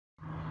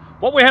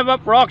What we have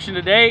up for auction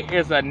today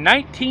is a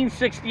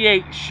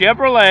 1968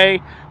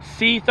 Chevrolet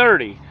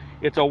C30.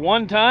 It's a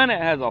 1-ton.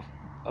 It has a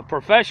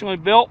professionally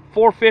built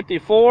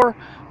 454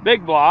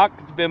 big block.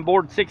 It's been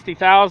bored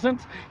 60,000.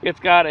 It's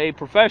got a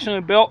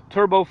professionally built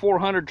turbo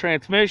 400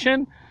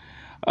 transmission.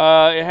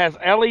 It has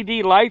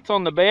LED lights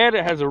on the bed.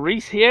 It has a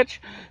Reese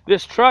hitch.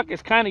 This truck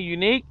is kind of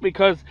unique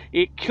because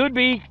it could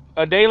be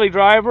a daily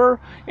driver,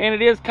 and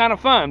it is kind of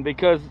fun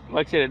because,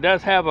 like I said, it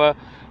does have a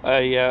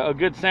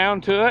good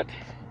sound to it.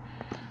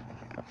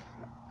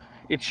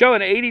 It's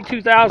showing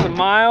 82,000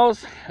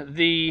 miles.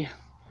 The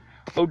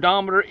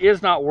odometer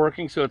is not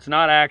working, so it's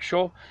not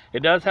actual.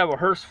 It does have a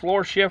Hurst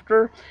floor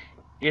shifter.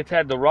 It's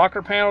had the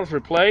rocker panels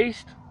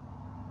replaced.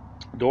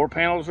 Door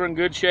panels are in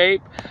good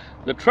shape.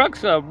 The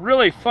truck's a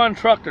really fun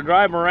truck to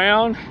drive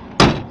around.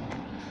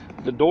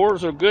 The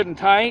doors are good and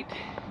tight.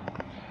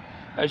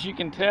 As you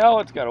can tell,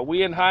 it's got a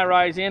Wind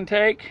high-rise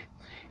intake.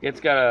 It's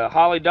got a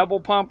Holley double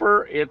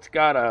pumper. It's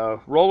got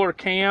a roller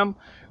cam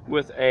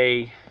with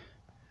a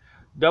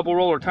double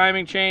roller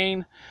timing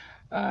chain.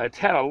 It's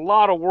had a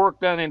lot of work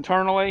done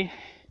internally.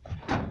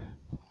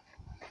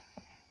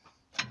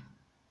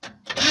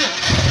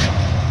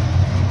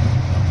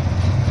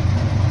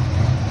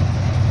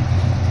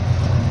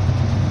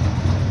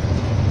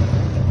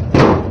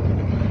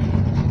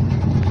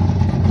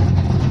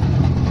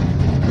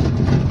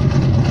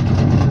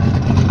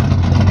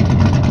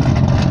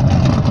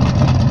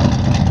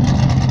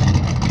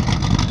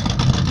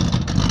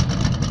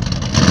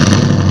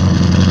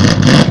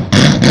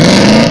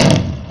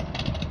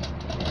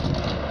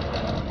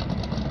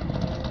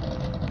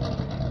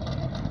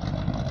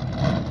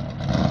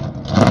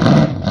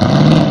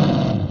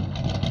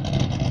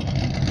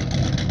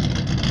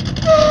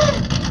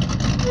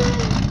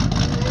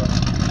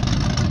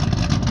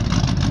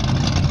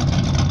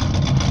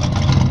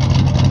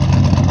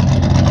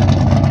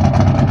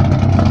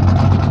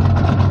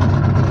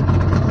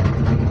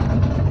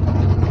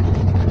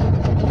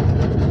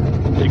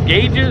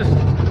 Gauges,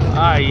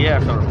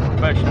 yes, our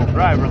professional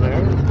driver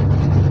there.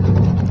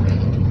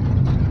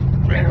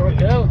 There we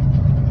go.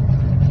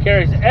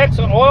 Carries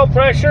excellent oil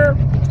pressure,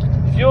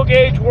 fuel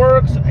gauge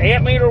works,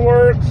 amp meter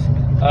works.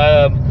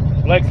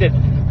 Like I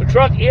said, the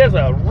truck is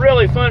a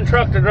really fun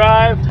truck to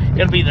drive.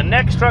 It'll be the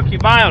next truck you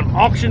buy on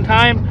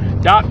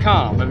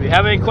auctiontime.com. If you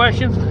have any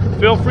questions,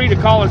 feel free to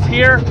call us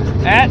here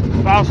at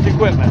Faust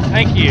Equipment.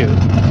 Thank you.